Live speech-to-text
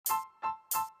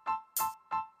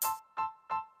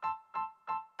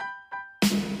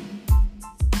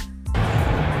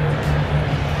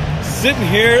sitting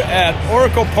here at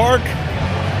Oracle Park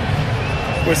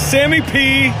with Sammy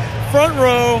P, front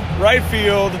row, right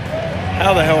field.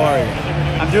 How the hell are you?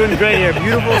 I'm doing great here.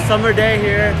 Beautiful summer day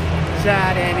here,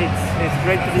 Chad, and it's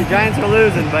great that the Giants are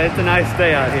losing, but it's a nice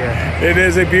day out here. It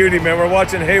is a beauty, man. We're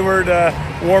watching Hayward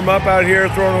warm up out here,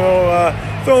 throwing a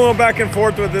little back and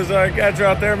forth with his catcher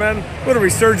out there, man. What a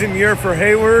resurgent year for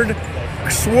Hayward.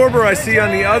 Schwarber, I see on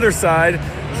the other side.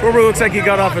 Schwarber looks like he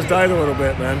got off his diet a little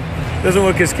bit, man. Doesn't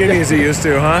look as skinny as he used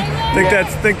to, huh?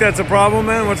 Think that's a problem,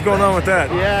 man? What's going on with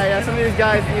that? Yeah. Some of these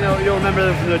guys, you'll remember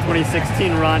them from the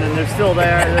 2016 run, and they're still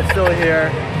there. They're still here.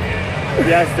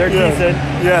 Yes, they're decent.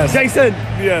 Yes. Jason.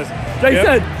 Yes.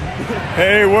 Jason. Yep.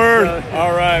 Hayward.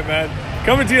 All right, man.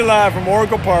 Coming to you live from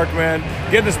Oracle Park, man.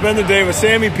 Getting to spend the day with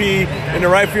Sammy P in the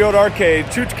right field arcade.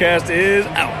 ChoochCast is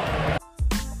out.